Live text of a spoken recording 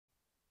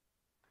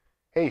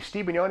Hey,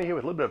 Steve Bignoni here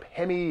with a little bit of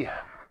Hemi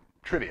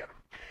trivia.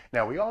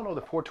 Now, we all know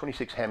the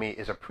 426 Hemi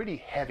is a pretty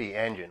heavy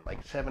engine,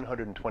 like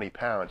 720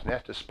 pounds, and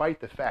that's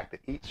despite the fact that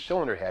each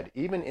cylinder head,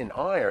 even in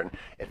iron,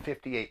 at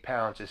 58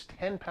 pounds, is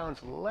 10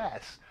 pounds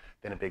less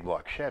than a big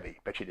block Chevy.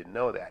 Bet you didn't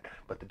know that.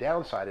 But the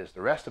downside is the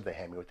rest of the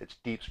Hemi with its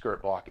deep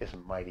skirt block is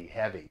mighty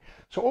heavy.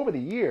 So over the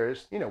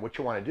years, what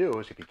you want to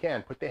do is, if you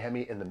can, put the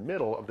Hemi in the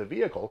middle of the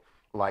vehicle,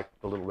 like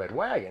the little red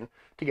wagon,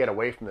 to get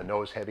away from the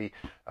nose-heavy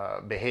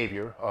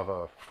behavior of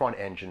a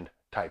front-engine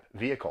type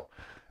vehicle.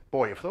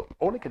 Boy, if they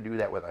only could do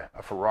that with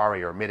a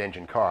Ferrari or a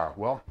mid-engine car,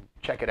 well,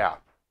 check it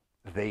out.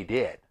 They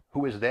did.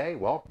 Who is they?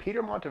 Well,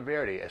 Peter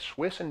Monteverdi, a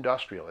Swiss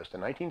industrialist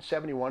in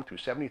 1971 through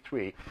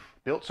 73,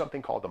 built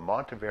something called the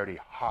Monteverdi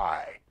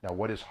Hai. Now,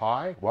 what is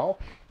Hai? Well,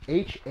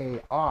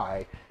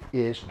 H-A-I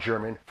is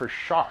German for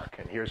shark.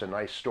 And here's a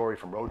nice story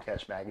from Road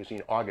Test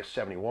magazine, August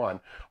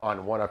 71,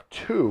 on one of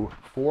two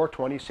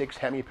 426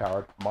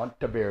 Hemi-powered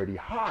Monteverdi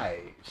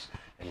Hais.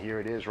 And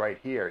here it is right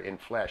here in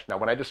flesh. Now,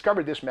 when I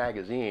discovered this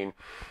magazine,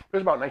 it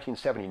was about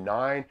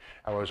 1979.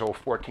 I was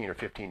 14 or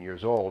 15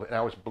 years old, and I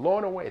was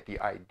blown away at the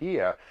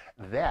idea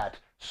that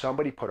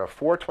somebody put a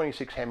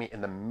 426 Hemi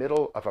in the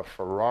middle of a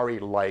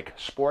Ferrari-like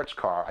sports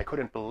car. I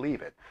couldn't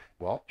believe it.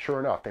 Well,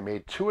 sure enough, they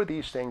made two of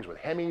these things with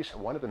Hemis.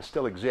 One of them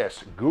still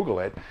exists. Google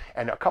it.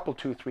 And a couple,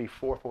 2, 3,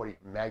 440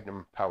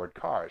 Magnum-powered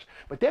cars.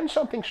 But then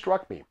something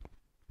struck me.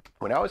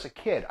 When I was a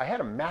kid, I had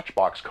a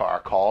Matchbox car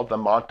called the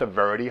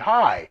Monteverdi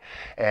Hai.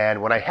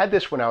 And when I had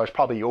this when I was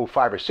probably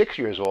 5 or 6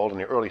 years old in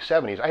the early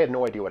 70s, I had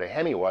no idea what a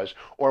Hemi was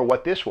or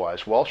what this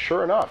was. Well,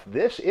 sure enough,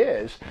 this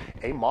is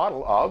a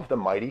model of the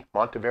mighty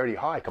Monteverdi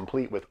Hai,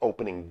 complete with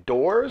opening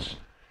doors.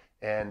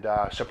 And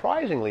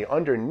surprisingly,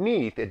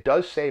 underneath, it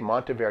does say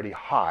Monteverdi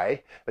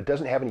Hai, but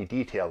doesn't have any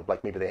detail,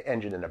 like maybe the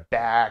engine in the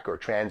back or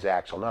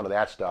transaxle, none of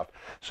that stuff.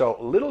 So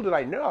little did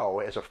I know,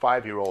 as a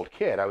 5-year-old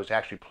kid, I was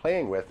actually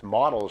playing with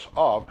models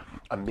of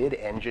a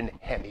mid-engine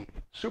Hemi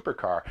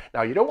supercar.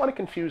 Now, you don't want to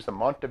confuse the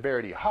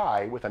Monteverdi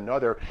Hai with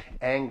another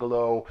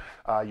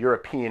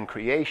Anglo-European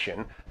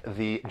creation,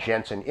 the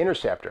Jensen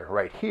Interceptor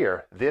right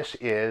here. This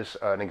is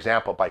an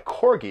example by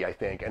Corgi, I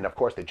think, and of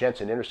course the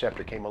Jensen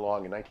Interceptor came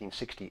along in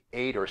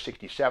 1968 or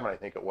 67, I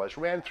think it was,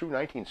 ran through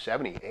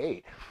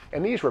 1978.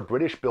 And these were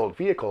British-built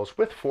vehicles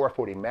with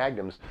 440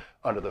 Magnums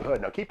under the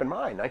hood. Now, keep in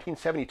mind,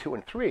 1972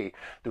 and 3,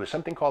 there was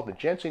something called the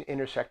Jensen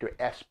Interceptor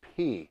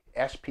SP.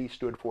 SP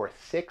stood for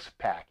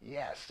six-pack.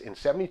 Yes, in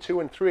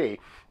 72 and 3,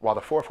 while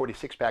the 440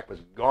 six-pack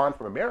was gone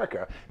from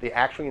America, they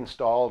actually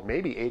installed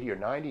maybe 80 or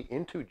 90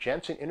 into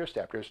Jensen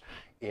Interceptors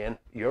in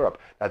Europe.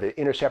 Now, the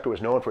Interceptor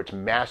was known for its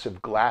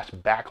massive glass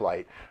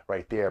backlight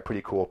right there.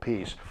 Pretty cool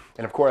piece.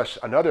 And of course,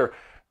 another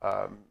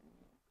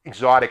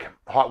exotic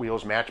Hot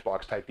Wheels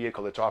Matchbox type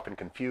vehicle that's often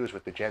confused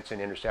with the Jensen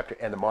Interceptor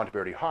and the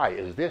Monteverdi Hai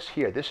is this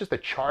here. This is the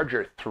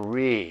Charger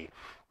 3,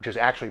 which is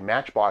actually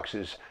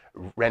Matchbox's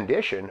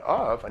rendition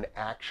of an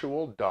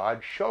actual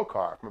Dodge show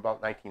car from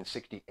about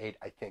 1968,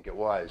 I think it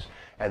was.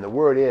 And the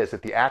word is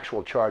that the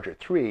actual Charger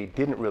 3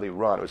 didn't really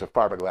run. It was a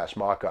fiberglass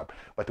mock-up,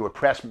 but there were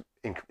press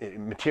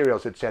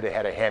materials that said it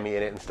had a Hemi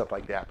in it and stuff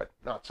like that, but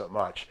not so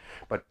much.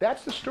 But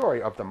that's the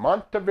story of the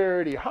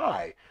Monteverdi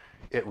Hai.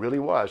 It really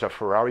was a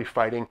Ferrari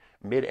fighting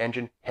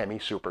mid-engine Hemi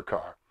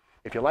supercar.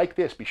 If you like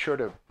this, be sure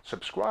to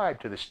subscribe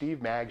to the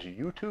Steve Maggs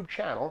YouTube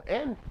channel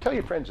and tell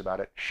your friends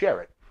about it.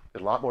 Share it.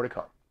 There's a lot more to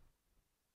come.